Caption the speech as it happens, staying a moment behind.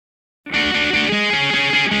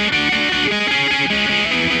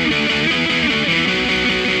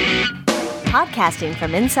Broadcasting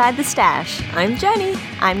from inside the stash. I'm Jenny.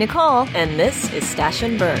 I'm Nicole. And this is Stash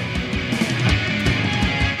and Burn.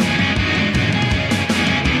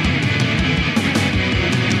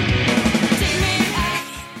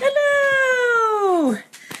 Hello!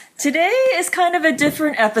 Today is kind of a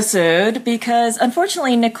different episode because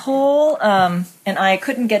unfortunately Nicole and I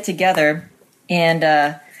couldn't get together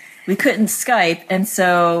and we couldn't Skype, and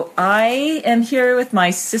so I am here with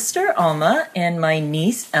my sister Alma and my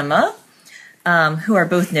niece Emma, who are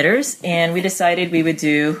both knitters, and we decided we would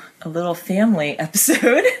do a little family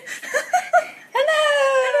episode.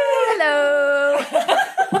 Hello!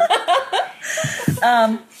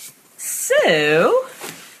 So,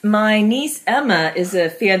 my niece Emma is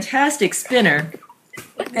a fantastic spinner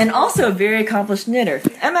and also a very accomplished knitter.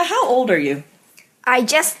 Emma, how old are you? I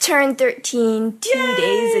just turned 13 2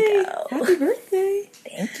 days ago. Happy birthday.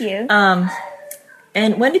 Thank you.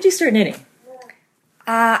 And when did you start knitting?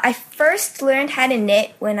 I first learned how to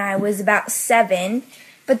knit when I was about 7,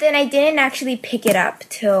 but then I didn't actually pick it up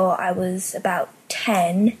till I was about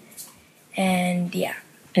 10. And yeah.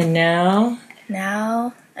 And now?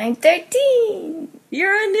 Now I'm 13.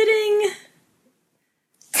 You're a knitting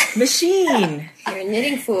machine. You're a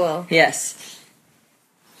knitting fool. Yes.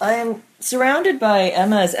 I am surrounded by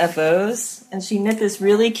Emma's FOs, and she knit this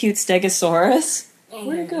really cute Stegosaurus.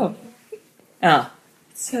 Where'd it go? Oh,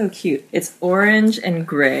 so cute. It's orange and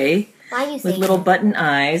gray with little button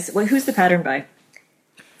eyes. Wait, who's the pattern by?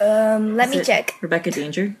 Let me check. Rebecca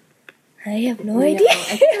Danger? I have no idea.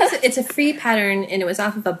 I think it's a free pattern, and it was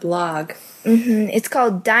off of a blog. It's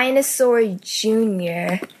called Dinosaur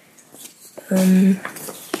Jr.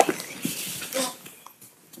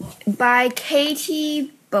 By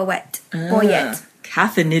Katie Boyett.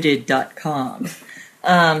 Catheknitted.com.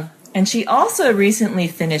 And she also recently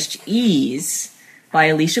finished Ease by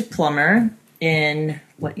Alicia Plummer in,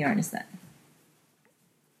 what yarn is that?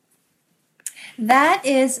 That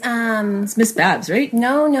is, It's Miss Babs, right?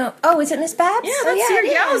 no. Oh, is it Miss Babs? Yeah, that's your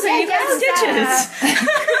yowza. You got stitches.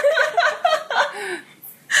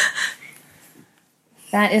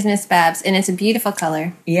 That is Miss Babs, and it's a beautiful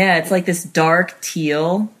color. Yeah, it's like this dark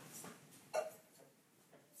teal.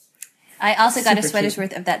 I also got a Super sweater's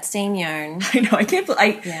cute. worth of that same yarn. I know, I can't believe,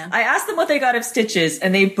 I asked them what they got of stitches,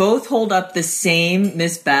 and they both hold up the same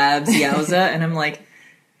Miss Babs yowza, and I'm like,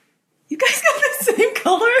 you guys got the same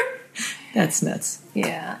color? That's nuts.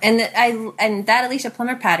 Yeah, and that Alicia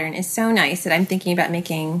Plummer pattern is so nice that I'm thinking about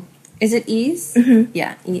making. Is it Ease? Mm-hmm.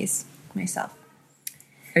 Yeah, Ease myself.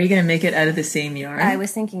 Are you going to make it out of the same yarn? I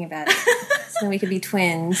was thinking about it, so we could be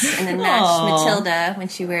twins and then match Aw. Matilda when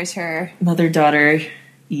she wears her Mother-daughter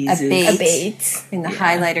eases. bait. A bait. in the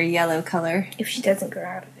highlighter yellow color. If she doesn't grow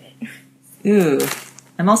out of it. Ooh.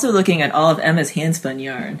 I'm also looking at all of Emma's handspun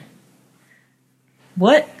yarn.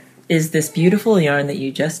 What is this beautiful yarn that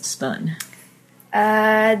you just spun?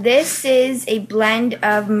 This is a blend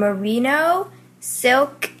of merino,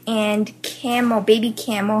 silk, and baby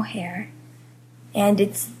camel hair. And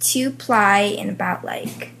it's 2-ply and about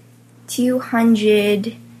like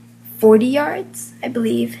 240 yards, I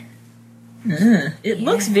believe. It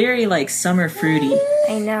looks very like summer fruity.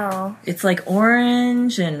 I know. It's like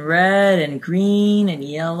orange and red and green and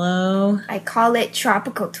yellow. I call it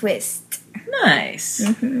tropical twist. Nice.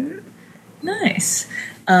 Nice.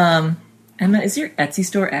 Emma, is your Etsy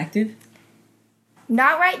store active?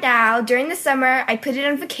 Not right now. During the summer, I put it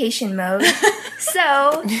on vacation mode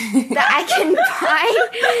so that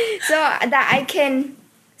I can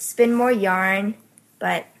spin more yarn.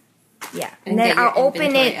 But yeah, and then get your I'll open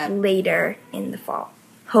inventory it up. later in the fall,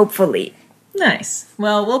 hopefully. Nice.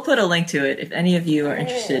 Well, we'll put a link to it if any of you are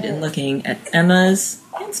interested in looking at Emma's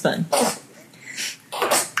handspun.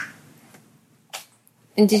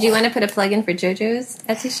 And did you want to put a plug in for JoJo's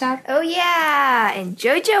Etsy shop? Oh yeah, and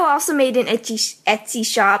JoJo also made an Etsy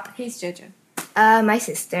shop. Who's JoJo? My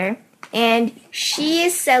sister, and she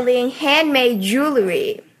is selling handmade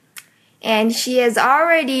jewelry. And she has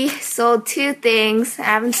already sold 2 things. I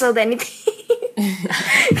haven't sold anything.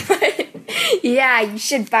 But yeah, you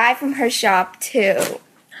should buy from her shop too.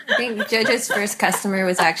 I think JoJo's first customer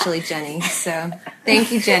was actually Jenny. So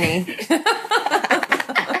thank you, Jenny.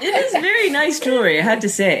 It is very nice jewelry, I have to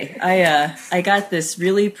say. I got this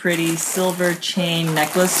really pretty silver chain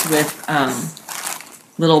necklace with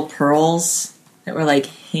little pearls that were like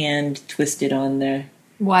hand twisted on there.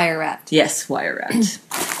 Wire wrapped. Yes, wire wrapped.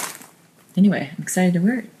 Anyway, I'm excited to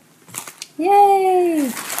wear it. Yay!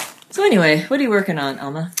 So anyway, what are you working on,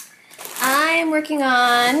 Alma? I'm working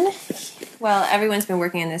on, well, everyone's been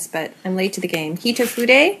working on this, but I'm late to the game.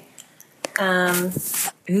 Hitofude.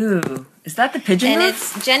 Ooh, is that the pigeon And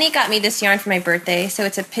roof? it's Jenny got me this yarn for my birthday. So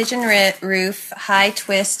it's a pigeon roof high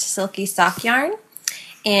twist silky sock yarn.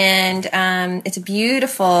 And it's a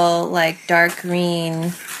beautiful, like, dark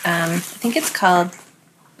green. I think it's called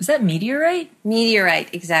Is that meteorite?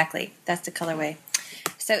 Meteorite. Exactly. That's the colorway.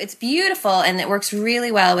 So it's beautiful, and it works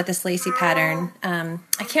really well with this lacy pattern.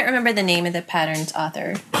 I can't remember the name of the pattern's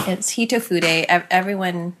author. It's Hito Fude.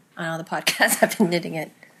 Everyone on all the podcasts have been knitting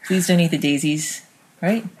it. Please don't eat the daisies,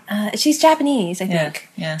 right? She's Japanese, I Yeah, think.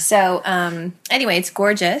 yeah. So anyway, it's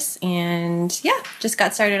gorgeous, and yeah, just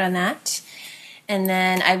got started on that. And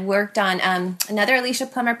then I worked on another Alicia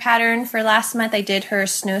Plummer pattern for last month. I did her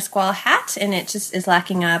snow squall hat, and it just is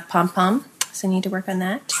lacking a pom-pom, so I need to work on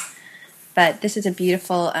that. But this is a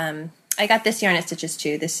beautiful, I got this yarn at Stitches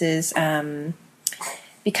too. This is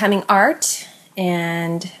Becoming Art,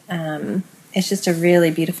 and it's just a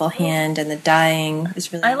really beautiful hand, and the dyeing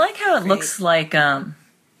is really I like how it great. looks like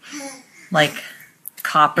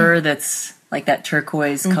copper that's like that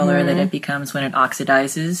turquoise color that it becomes when it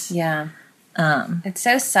oxidizes. Yeah. It's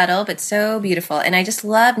so subtle, but so beautiful. And I just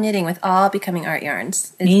love knitting with all Becoming Art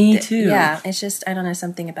yarns. Me too. Yeah, it's just, I don't know,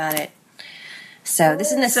 something about it. So this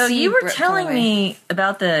is in the So you were Seabrook telling colorway. me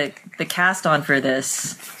about the cast on for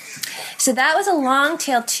this. So that was a long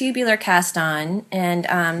tail tubular cast on,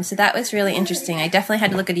 and so that was really interesting. I definitely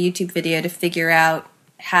had to look at a YouTube video to figure out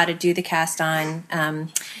how to do the cast on.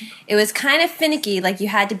 It was kind of finicky, like you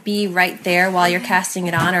had to be right there while you're casting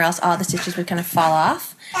it on, or else all the stitches would kind of fall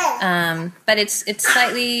off. But it's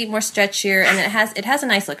slightly more stretchier, and it has a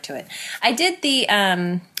nice look to it. I did the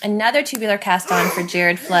another tubular cast on for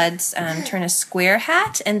Jared Flood's Turn a Square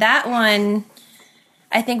hat, and that one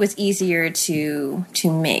I think was easier to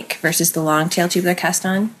make versus the long tail tubular cast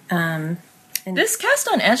on. This cast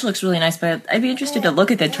on edge looks really nice, but I'd be interested to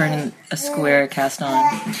look at the turn a square cast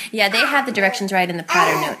on. Yeah, they have the directions right in the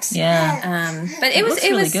pattern notes. Yeah. But it looks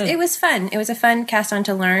really good. was fun. It was a fun cast on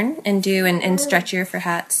to learn and do and stretchier for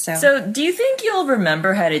hats. So do you think you'll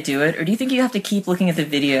remember how to do it, or do you think you have to keep looking at the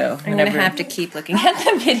video? I'm gonna have to keep looking at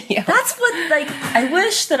the video. That's what, like, I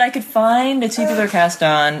wish that I could find a tubular cast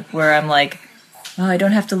on where I'm like, oh, I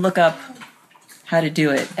don't have to look up how to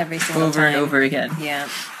do it Every single over and time. over again. Yeah.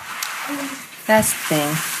 That's the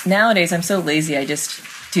thing. Nowadays, I'm so lazy, I just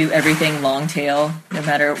do everything long tail, no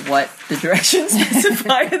matter what the directions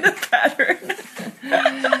specify in the pattern.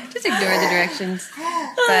 Just ignore the directions.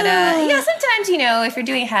 But yeah, sometimes, if you're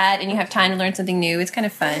doing a hat and you have time to learn something new, it's kind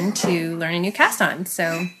of fun to learn a new cast on.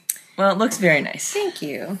 So Well, it looks very nice. thank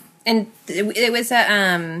you. And it was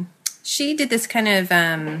she did this kind of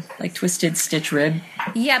Like twisted stitch rib.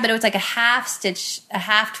 yeah, but it was like a half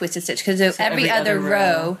twisted stitch because every every other other row.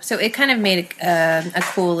 row. So it kind of made a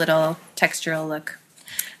cool little textural look.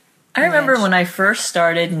 I remember when I first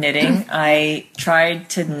started knitting, I tried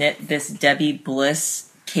to knit this Debbie Bliss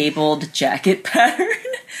cabled jacket pattern,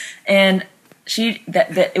 and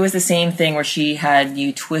it was the same thing where she had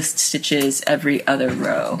you twist stitches every other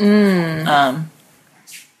row.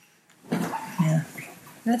 Yeah.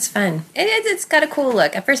 That's fun. It's got a cool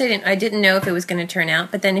look. At first, I didn't know if it was going to turn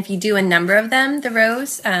out, but then if you do a number of them, the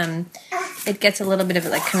rows, it gets a little bit of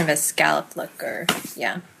like kind of a scallop look. Or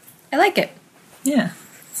yeah, I like it. Yeah,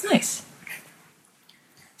 it's nice.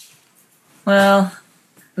 Well,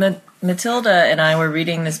 Matilda and I were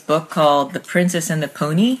reading this book called The Princess and the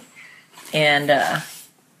Pony, and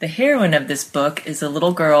the heroine of this book is a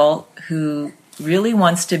little girl who really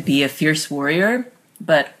wants to be a fierce warrior,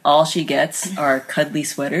 but all she gets are cuddly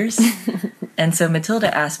sweaters. And so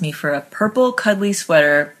Matilda asked me for a purple cuddly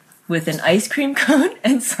sweater with an ice cream cone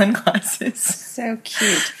and sunglasses. So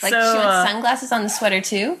cute. Like So, she wants sunglasses on the sweater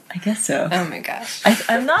too. I guess so. Oh my gosh.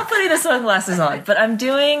 I'm not putting the sunglasses on, but I'm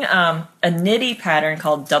doing a nitty pattern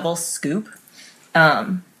called Double Scoop,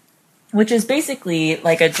 which is basically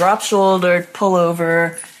like a drop-shouldered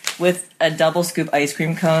pullover with a double scoop ice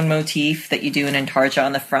cream cone motif that you do in Intarsia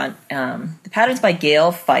on the front. The pattern's by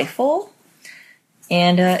Gail Feifel,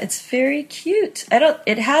 and it's very cute.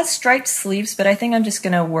 It has striped sleeves, but I think I'm just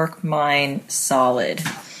gonna work mine solid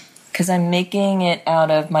because I'm making it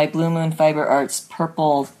out of my Blue Moon Fiber Arts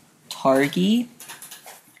purple Targi.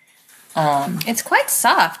 It's quite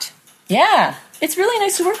soft. Yeah, it's really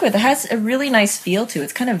nice to work with. It has a really nice feel to it.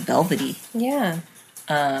 It's kind of velvety. Yeah.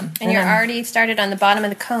 And And you're then- already started on the bottom of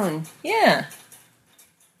the cone. Yeah.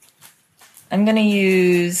 I'm going to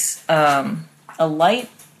use a light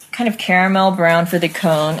kind of caramel brown for the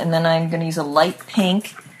cone, and then I'm going to use a light pink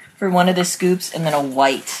for one of the scoops, and then a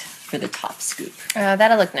white for the top scoop.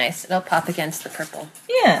 That'll look nice. It'll pop against the purple.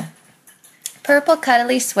 Yeah. Purple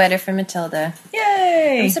cuddly sweater for Matilda.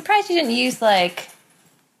 Yay! I'm surprised you didn't use like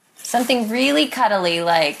Something really cuddly,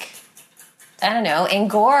 like, I don't know,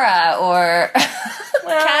 Angora or...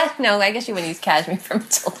 no, I guess you wouldn't use cashmere for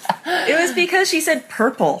Matilda. It was because she said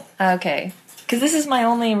purple. Okay. Because this is my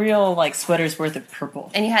only real, like, sweater's worth of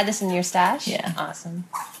purple. And you had this in your stash? Yeah. Awesome.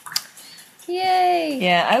 Yay!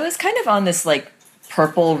 Yeah, I was kind of on this, like,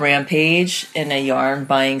 purple rampage in a yarn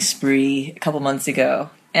buying spree a couple months ago.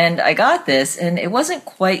 And I got this, and it wasn't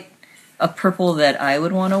quite a purple that I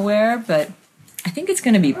would want to wear, but I think it's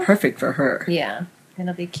going to be perfect for her. Yeah,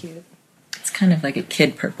 it'll be cute. It's kind of like a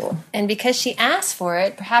kid purple. And because she asked for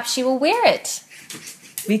it, perhaps she will wear it.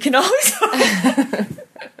 We can always...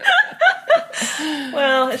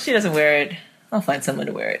 Well, if she doesn't wear it, I'll find someone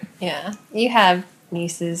to wear it. Yeah. You have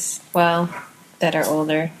nieces, well, that are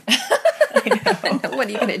older. I know. What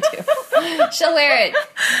are you going to do? She'll wear it.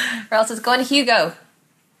 Or else it's going to Hugo.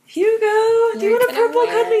 Hugo, do you You're want a gonna purple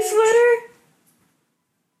wear cuddly it. sweater?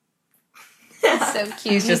 It's so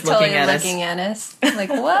cute. He's just totally looking at us. looking at us. Like,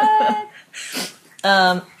 what?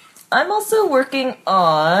 I'm also working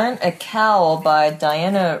on a cowl by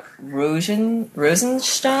Diana Rosenstein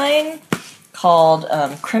called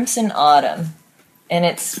Crimson Autumn. And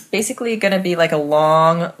it's basically going to be like a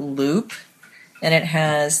long loop, and it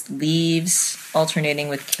has leaves alternating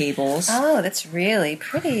with cables. Oh, that's really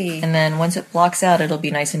pretty. And then once it blocks out, it'll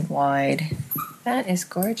be nice and wide. That is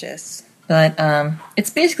gorgeous. But it's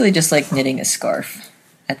basically just like knitting a scarf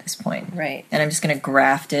at this point. Right. And I'm just going to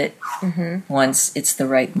graft it once it's the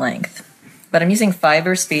right length. But I'm using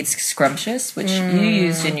Fiber Spades Scrumptious, which you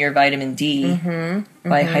used in your Vitamin D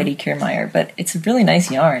by Heidi Kiermaier. But it's a really nice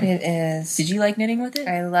yarn. It is. Did you like knitting with it?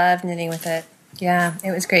 I love knitting with it. Yeah,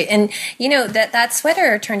 it was great. And, you know, that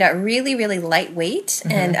sweater turned out really, really lightweight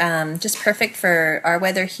and just perfect for our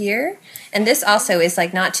weather here. And this also is,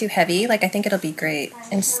 like, not too heavy. Like, I think it'll be great.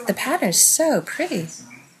 And the pattern is so pretty.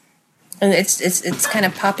 And it's kind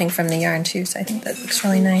of popping from the yarn, too, so I think that looks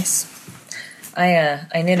really nice. I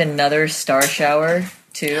knit another star shower,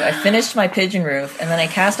 too. I finished my pigeon roof, and then I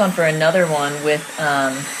cast on for another one with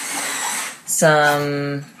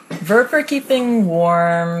some Verper Keeping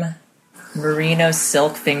Warm merino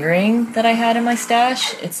silk fingering that I had in my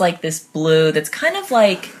stash. It's like this blue that's kind of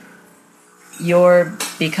like your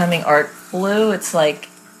Becoming Art blue. It's like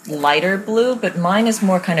lighter blue, but mine is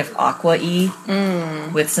more kind of aqua-y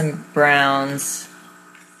with some browns.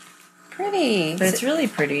 Pretty. But it's really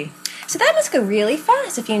pretty. So that must go really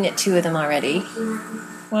fast if you knit 2 of them already.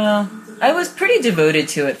 Well, I was pretty devoted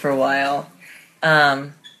to it for a while.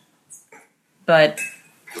 But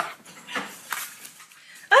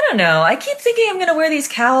I don't know. I keep thinking I'm going to wear these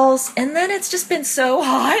cowls, and then it's just been so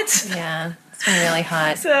hot. Yeah, it's been really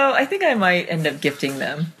hot. So I think I might end up gifting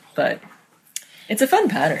them, but it's a fun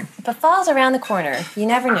pattern. But fall's around the corner. You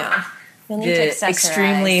never know. You'll need to The accessorize.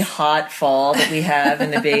 extremely hot fall that we have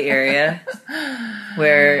in the Bay Area,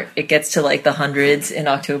 where it gets to like the hundreds in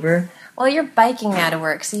October. Well, you're biking now to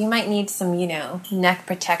work, so you might need some, you know, neck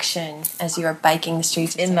protection as you are biking the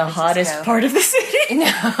streets of In San the Francisco. hottest part of the city.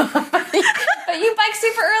 No. But you bike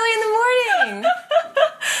super early in the morning.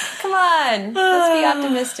 Come on. Let's be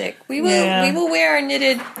optimistic. We will wear our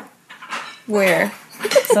knitted wear.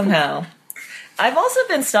 Somehow. I've also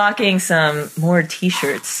been stocking some more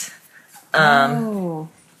t-shirts. Let's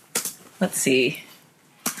see.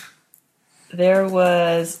 There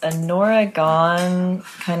was a Nora Gone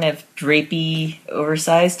kind of drapey,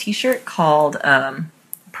 oversized t-shirt called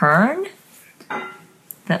Pern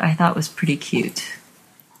that I thought was pretty cute.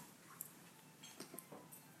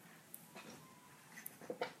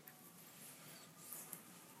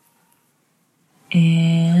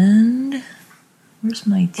 And where's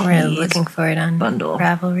my tees? We're looking for it on bundle.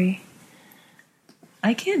 Ravelry.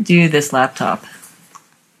 I can't do this laptop.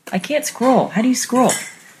 I can't scroll. How do you scroll?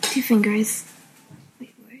 2 fingers.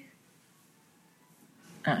 Wait, where?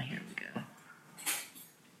 Oh, here we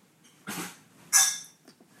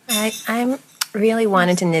go. I'm really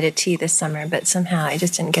wanted to knit a tee this summer, but somehow I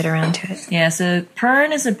just didn't get around to it. Yeah, so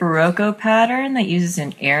Pern is a Barocco pattern that uses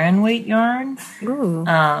an Aran weight yarn. Ooh.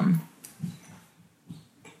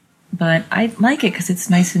 But I like it because it's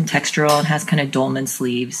nice and textural and has kind of dolman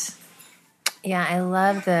sleeves. Yeah, I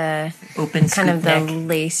love the Open kind of the neck.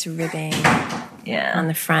 lace ribbing Yeah. on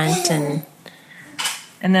the front and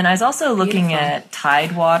And then I was also looking at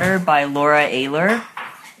Tidewater by Laura Ayler,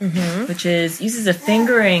 which uses a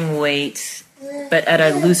fingering weight, but at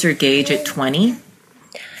a looser gauge at 20.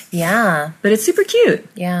 yeah, But it's super cute.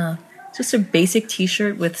 yeah. It's just a basic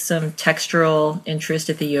t-shirt with some textural interest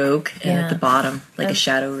at the yoke and Yeah. at the bottom, like a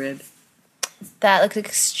shadow rib. That looks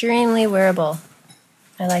extremely wearable.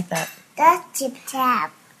 I like that. That's Tip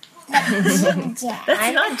Tap. That's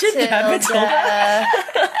not Jib Jab, Matilda.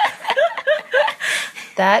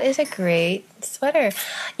 That is a great sweater.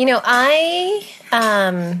 You know, I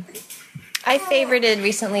favorited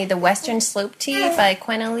recently the Western Slope Tee by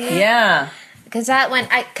Quenoly. Yeah. Because that one,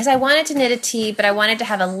 because I wanted to knit a tee, but I wanted to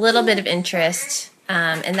have a little bit of interest.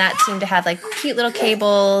 And that seemed to have like cute little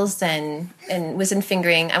cables and was in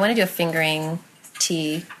fingering. I want to do a fingering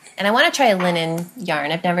tee. And I want to try a linen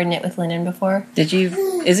yarn. I've never knit with linen before.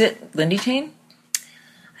 Is it Lindy Chain?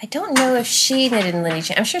 I don't know if she knitted in Lindy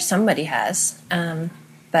Chain. I'm sure somebody has.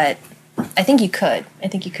 But I think you could. I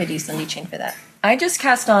think you could use Lindy Chain for that. I just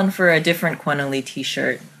cast on for a different Quenoly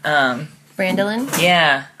t-shirt. Brandolin?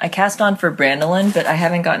 Yeah, I cast on for Brandolin, but I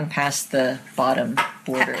haven't gotten past the bottom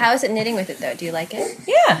border. How is it knitting with it, though? Do you like it?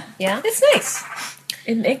 Yeah. Yeah? It's nice.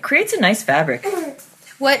 It creates a nice fabric.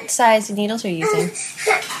 What size needles are you using? I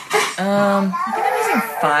think I'm using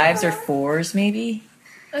 5s or 4s, maybe.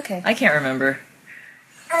 Okay. I can't remember.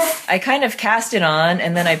 I kind of cast it on,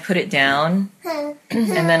 and then I put it down, and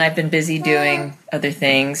then I've been busy doing other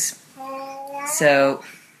things. So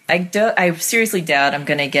I seriously doubt I'm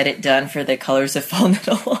going to get it done for the Colors of Fall knit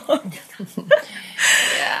along.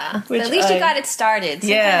 Yeah. But at least you got it started.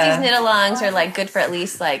 Sometimes these knit alongs are like good for at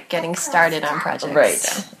least like getting started on projects. Right.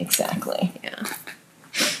 So. Exactly. Yeah.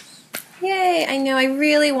 Yay! I know. I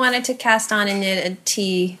really wanted to cast on and knit a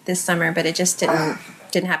tee this summer, but it just didn't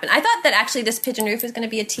happen. I thought that actually this pigeon roof was going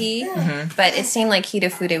to be a tee, but it seemed like Hito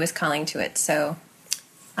Fude was calling to it, so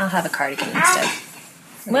I'll have a cardigan instead.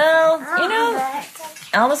 Well, you know,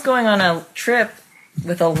 Alma's going on a trip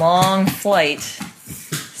with a long flight,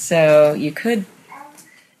 so you could.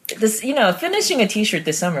 Finishing a t-shirt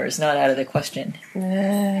this summer is not out of the question.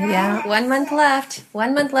 Yeah, 1 month left.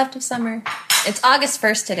 1 month left of summer. It's August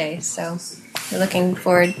 1st today, so we're looking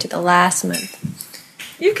forward to the last month.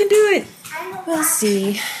 You can do it. We'll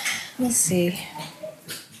see. We'll see.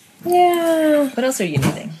 Yeah. What else are you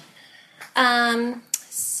knitting?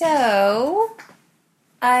 So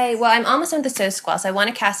I'm almost done with the sew squall, so I want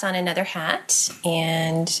to cast on another hat,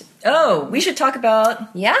 and we should talk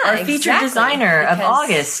about our featured designer of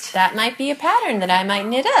August. That might be a pattern that I might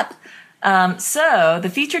knit up. So the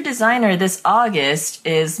featured designer this August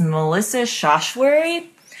is Melissa Shashwari,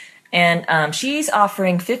 and she's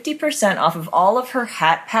offering 50% off of all of her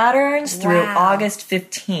hat patterns through August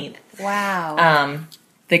 15th. Wow.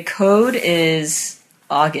 The code is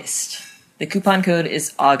August. The coupon code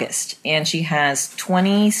is August, and she has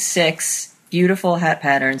 26 beautiful hat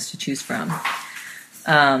patterns to choose from.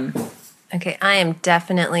 Okay, I am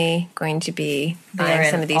definitely going to be buying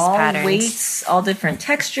some of these all patterns. Weights, all different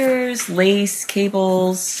textures, lace,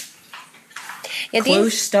 cables,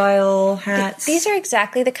 cloche style hats. These are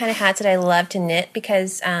exactly the kind of hats that I love to knit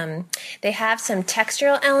because they have some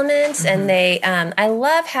textural elements, and they. I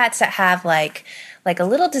love hats that have like a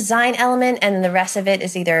little design element, and then the rest of it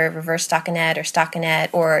is either reverse stockinette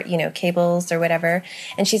or cables or whatever.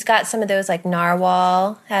 And she's got some of those like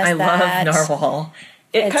Narwhal has I that. love Narwhal.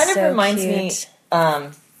 It kind of so reminds cute. me,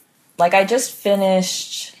 I just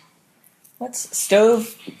finished,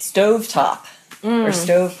 Stovetop? Or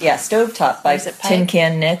Stovetop by Tin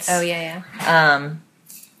Can Knits. Oh, yeah.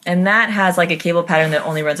 And that has like a cable pattern that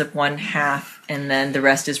only runs up 1/2, and then the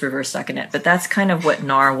rest is reverse stockinette. But that's kind of what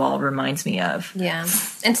Narwhal reminds me of. Yeah.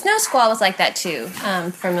 And Snow Squall was like that too,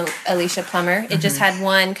 from Alicia Plummer. It just had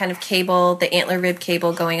one kind of cable, the antler rib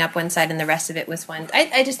cable going up one side, and the rest of it was one.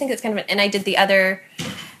 I just think it's kind of, and I did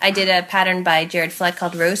a pattern by Jared Flood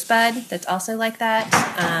called Rosebud that's also like that.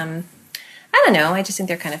 I don't know. I just think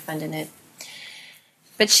they're kind of fun to knit.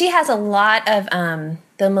 But she has a lot of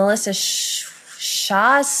the Melissa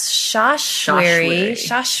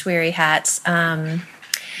Shashwari hats.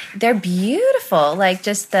 They're beautiful, like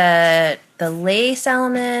just the lace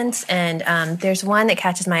elements, and there's one that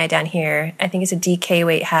catches my eye down here. I think it's a DK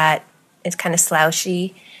weight hat. It's kind of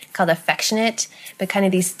slouchy, called Affectionate, but kind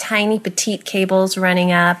of these tiny petite cables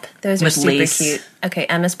running up. Those are With super lace. cute. Okay,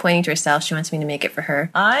 Emma's pointing to herself. She wants me to make it for her.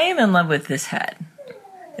 I am in love with this hat.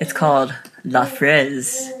 It's called La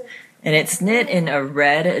Fraise. And it's knit in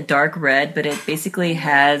a dark red, but it basically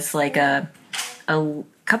has like a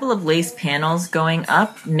couple of lace panels going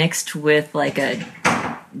up mixed with like a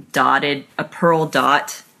pearl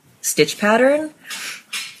dot stitch pattern.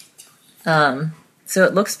 So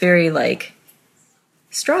it looks very like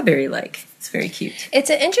strawberry-like. It's very cute. It's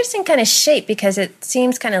an interesting kind of shape because it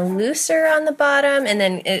seems kind of looser on the bottom, and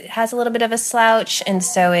then it has a little bit of a slouch, and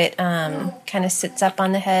so it kind of sits up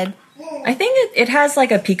on the head. I think it has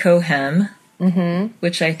like a picot hem,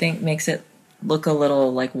 which I think makes it look a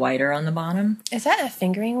little like wider on the bottom. Is that a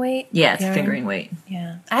fingering weight? Yeah, it's fingering weight.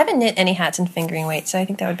 Yeah. I haven't knit any hats in fingering weight, so I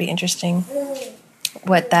think that would be interesting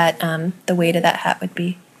what that the weight of that hat would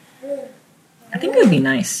be. I think it would be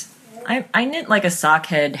nice. I knit like a sock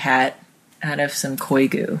head hat out of some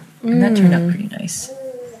koigu, and that turned out pretty nice.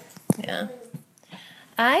 Yeah.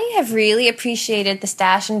 I have really appreciated the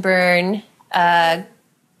Stash and Burn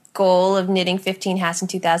goal of knitting 15 hats in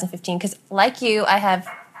 2015 because, like you, I have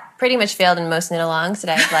pretty much failed in most knit-alongs that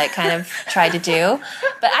I've like kind of tried to do.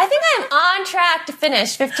 But I think I'm on track to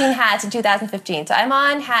finish 15 hats in 2015. So I'm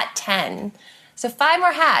on hat 10. So 5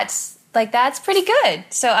 more hats. Like, that's pretty good.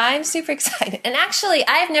 So I'm super excited. And actually,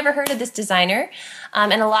 I've never heard of this designer.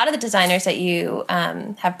 And a lot of the designers that you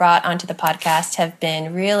have brought onto the podcast have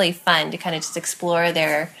been really fun to kind of just explore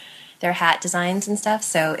their hat designs and stuff.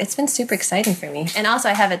 So it's been super exciting for me. And also,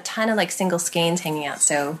 I have a ton of like single skeins hanging out.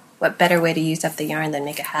 So what better way to use up the yarn than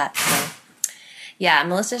make a hat? So yeah,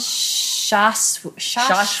 Melissa Shoshwary.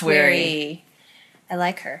 I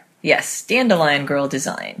like her. Yes, Dandelion Girl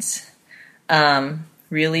Designs.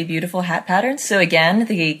 Really beautiful hat patterns. So again,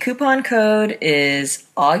 the coupon code is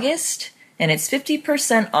August, and it's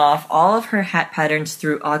 50% off all of her hat patterns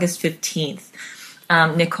through August 15th.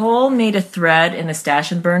 Nicole made a thread in the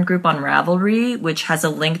Stash and Burn group on Ravelry, which has a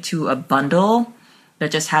link to a bundle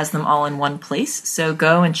that just has them all in one place. So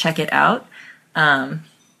go and check it out. I'm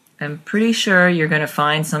pretty sure you're going to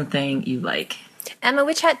find something you like. Emma,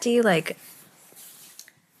 which hat do you like?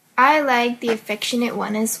 I like the affectionate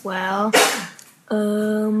one as well.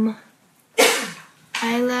 I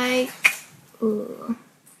like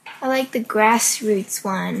the grassroots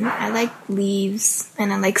one. I like leaves,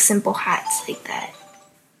 and I like simple hats like that.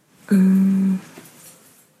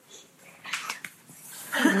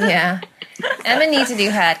 Yeah. Emma needs a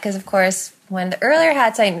new hat because, of course, one of the earlier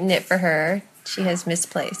hats I knit for her, she has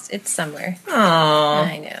misplaced. It's somewhere. Aww.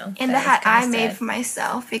 I know. And the hat I made for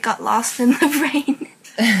myself, it got lost in the rain.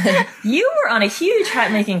 You were on a huge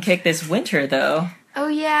hat making kick this winter, though. Oh,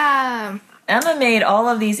 yeah. Emma made all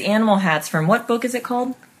of these animal hats from what book is it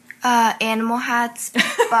called? Animal Hats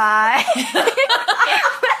by...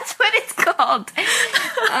 That's what it's called.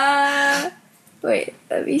 Wait,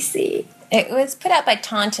 let me see. It was put out by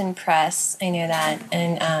Taunton Press. I know that.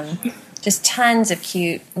 And just tons of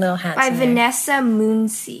cute little hats. By in there. Vanessa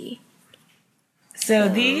Moonsea. So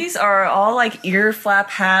these are all like ear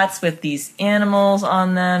flap hats with these animals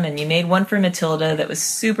on them, and you made one for Matilda that was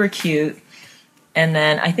super cute. And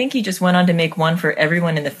then I think you just went on to make one for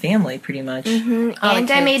everyone in the family, pretty much. And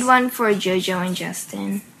I made one for JoJo and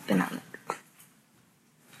Justin. But not.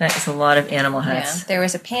 That is a lot of animal Yeah. hats. There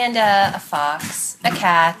was a panda, a fox, a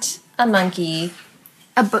cat, a monkey,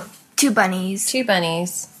 2 bunnies. 2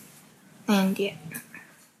 bunnies, And yeah.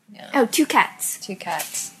 Yeah. Oh, 2 cats. 2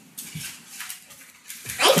 cats.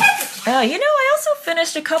 Oh, you know, I also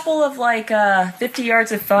finished a couple of like 50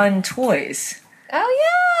 Yards of Fun toys.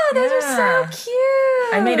 Oh, yeah. Those Yeah. are so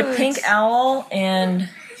cute. I made a pink owl and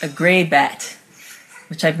a gray bat,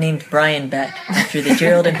 which I've named Brian Bat after the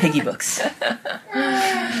Gerald and Piggy books.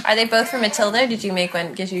 Are they both for Matilda? Did you make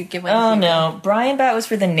one? Did you give one? Oh to no, Brian Bat was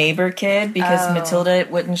for the neighbor kid because Oh. Matilda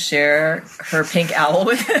wouldn't share her pink owl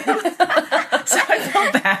with him. So I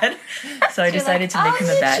felt bad. So I decided to make him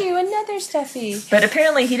a bat. I'll you another stuffy. But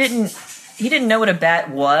apparently he didn't know what a bat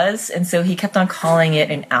was, and so he kept on calling it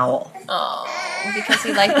an owl. Oh, because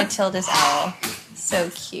he liked Matilda's owl. So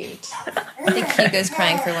cute. I think Hugo's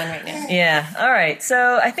crying for one right now. Yeah. All right.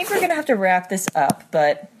 So I think we're going to have to wrap this up,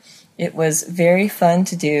 but it was very fun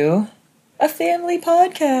to do a family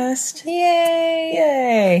podcast.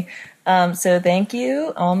 Yay! Yay. So thank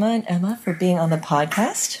you, Alma and Emma, for being on the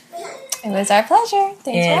podcast. It was our pleasure.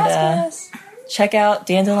 Thanks for asking us. Check out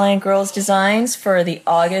Dandelion Girls Designs for the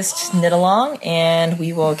August knit along, and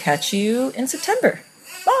we will catch you in September.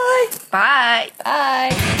 Bye. Bye.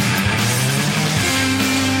 Bye.